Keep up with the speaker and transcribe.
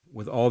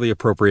with all the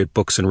appropriate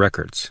books and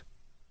records.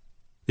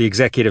 The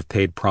executive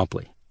paid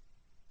promptly.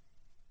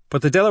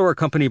 But the Delaware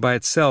company by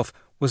itself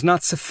was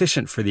not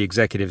sufficient for the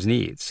executive's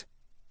needs.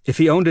 If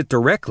he owned it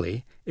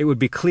directly, it would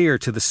be clear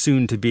to the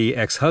soon-to-be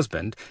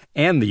ex-husband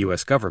and the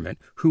U.S. government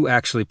who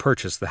actually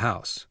purchased the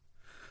house.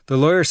 The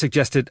lawyer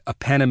suggested a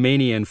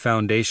Panamanian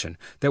foundation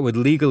that would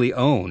legally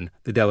own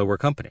the Delaware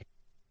company.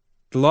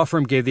 The law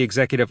firm gave the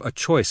executive a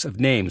choice of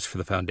names for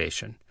the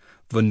foundation: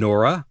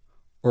 Venora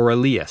or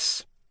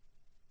Elias.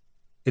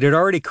 It had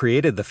already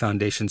created the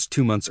foundations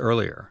 2 months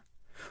earlier,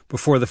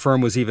 before the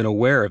firm was even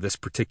aware of this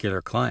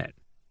particular client.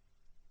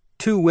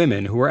 2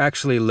 women who were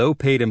actually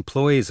low-paid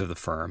employees of the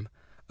firm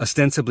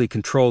ostensibly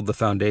controlled the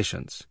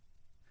foundations.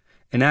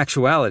 In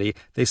actuality,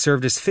 they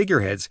served as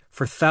figureheads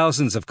for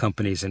thousands of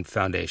companies and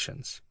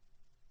foundations.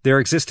 Their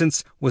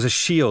existence was a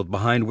shield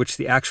behind which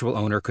the actual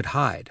owner could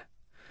hide.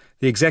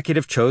 The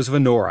executive chose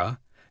Venora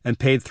and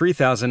paid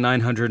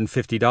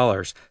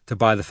 $3,950 to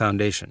buy the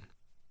foundation.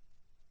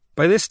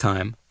 By this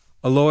time,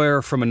 a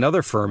lawyer from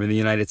another firm in the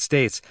United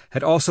States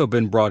had also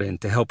been brought in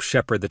to help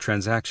shepherd the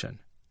transaction.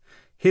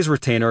 His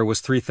retainer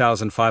was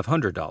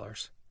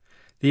 $3,500.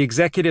 The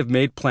executive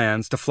made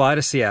plans to fly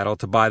to Seattle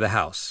to buy the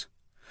house,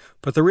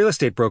 but the real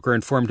estate broker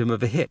informed him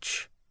of a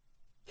hitch.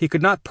 He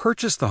could not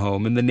purchase the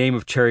home in the name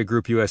of Cherry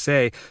Group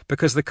USA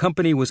because the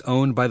company was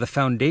owned by the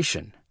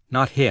foundation,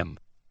 not him.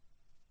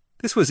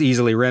 This was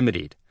easily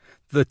remedied.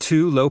 The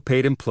 2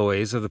 low-paid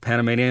employees of the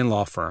Panamanian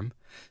law firm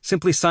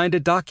simply signed a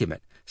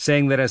document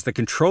saying that as the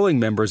controlling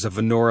members of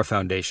Venora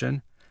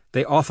Foundation,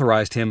 they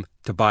authorized him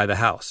to buy the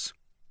house.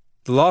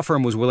 The law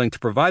firm was willing to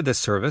provide this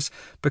service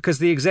because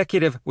the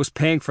executive was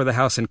paying for the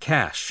house in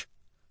cash,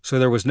 so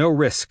there was no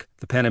risk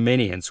the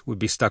Panamanians would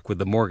be stuck with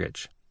the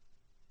mortgage.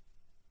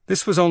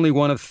 This was only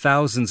one of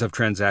thousands of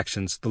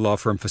transactions the law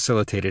firm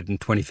facilitated in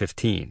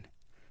 2015.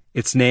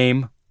 Its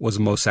name was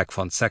Mossack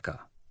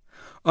Fonseca.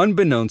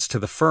 Unbeknownst to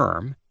the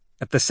firm,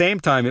 at the same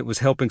time it was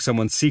helping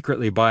someone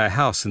secretly buy a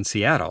house in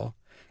Seattle,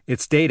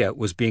 its data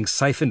was being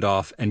siphoned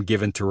off and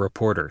given to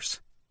reporters.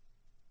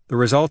 The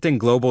resulting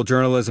global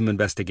journalism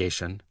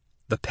investigation,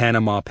 the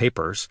Panama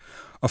Papers,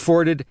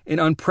 afforded an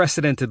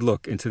unprecedented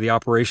look into the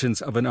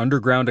operations of an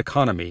underground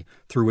economy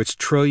through which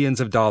trillions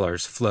of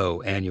dollars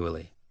flow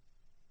annually.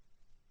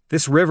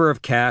 This river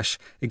of cash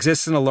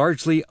exists in a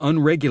largely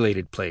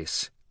unregulated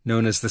place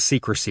known as the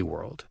Secrecy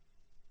world.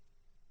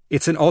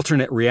 It's an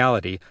alternate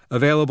reality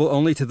available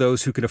only to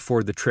those who can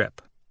afford the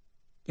trip.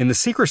 In the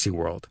Secrecy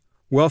world,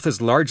 wealth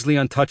is largely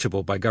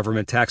untouchable by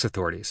government tax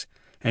authorities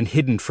and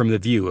hidden from the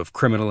view of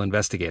criminal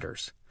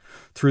investigators.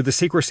 Through the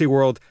Secrecy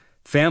world,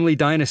 family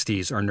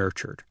dynasties are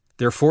nurtured,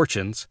 their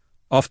fortunes,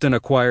 often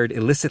acquired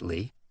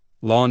illicitly,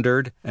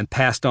 laundered and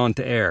passed on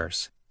to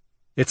heirs.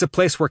 It's a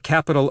place where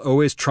capital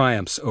always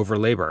triumphs over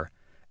labor,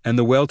 and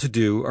the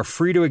well-to-do are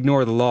free to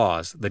ignore the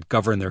laws that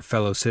govern their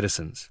fellow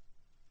citizens.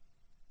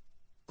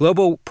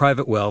 Global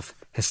private wealth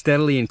has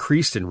steadily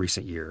increased in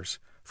recent years,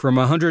 from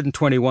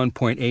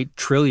 $121.8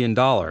 trillion in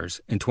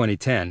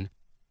 2010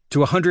 to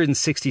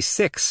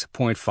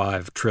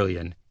 $166.5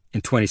 trillion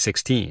in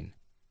 2016.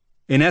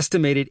 An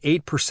estimated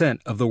 8%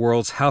 of the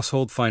world's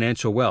household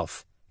financial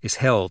wealth is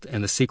held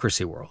in the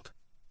Secrecy world.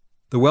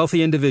 The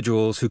wealthy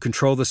individuals who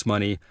control this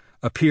money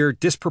appear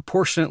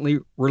disproportionately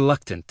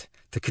reluctant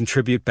to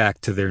contribute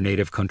back to their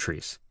native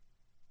countries.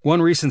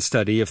 One recent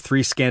study of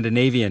 3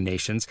 Scandinavian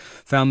nations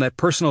found that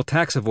personal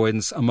tax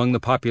avoidance among the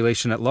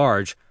population at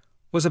large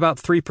was about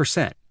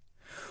 3%.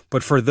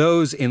 But for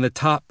those in the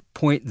top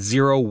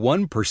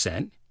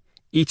 0.01%,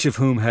 each of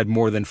whom had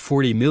more than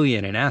 $40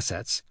 million in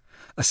assets,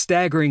 a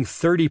staggering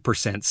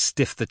 30%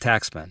 stiffed the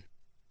taxman.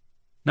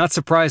 Not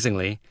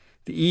surprisingly,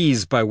 the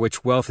ease by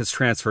which wealth is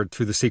transferred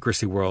through the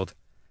Secrecy world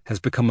has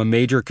become a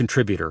major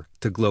contributor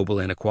to global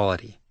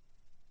inequality.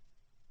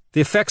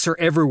 The effects are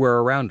everywhere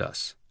around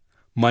us.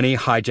 Money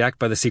hijacked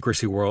by the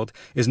Secrecy world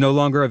is no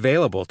longer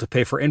available to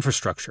pay for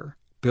infrastructure,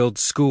 build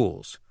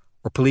schools,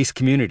 or police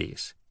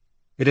communities.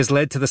 It has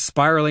led to the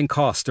spiraling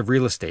cost of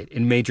real estate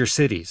in major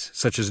cities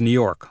such as New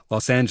York,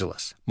 Los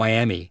Angeles,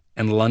 Miami,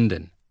 and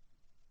London.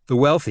 The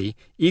wealthy,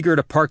 eager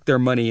to park their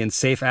money in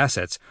safe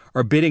assets,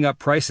 are bidding up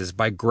prices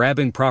by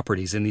grabbing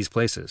properties in these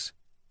places.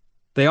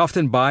 They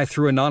often buy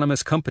through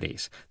anonymous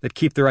companies that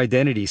keep their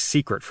identities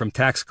secret from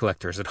tax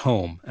collectors at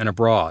home and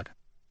abroad.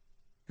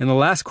 In the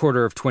last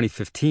quarter of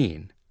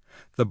 2015,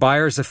 the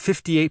buyers of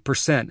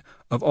 58%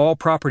 of all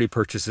property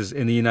purchases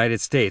in the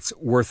United States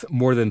worth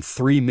more than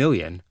 $3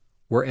 million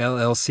were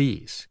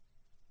LLCs.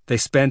 They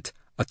spent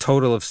a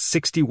total of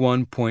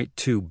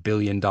 $61.2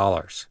 billion.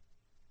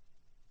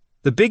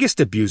 The biggest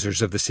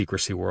abusers of the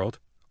Secrecy world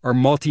are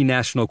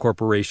multinational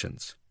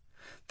corporations.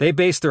 They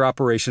base their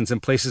operations in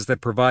places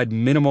that provide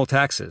minimal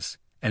taxes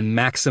and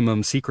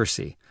maximum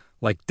secrecy,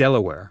 like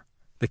Delaware,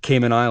 the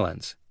Cayman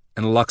Islands,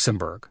 and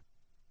Luxembourg.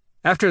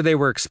 After they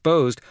were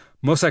exposed,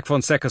 Mossack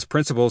Fonseca's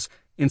principals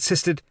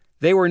insisted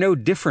they were no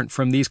different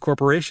from these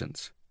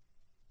corporations.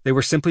 They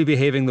were simply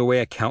behaving the way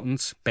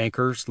accountants,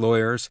 bankers,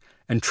 lawyers,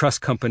 and trust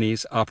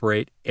companies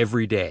operate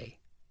every day.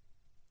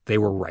 They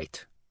were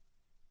right.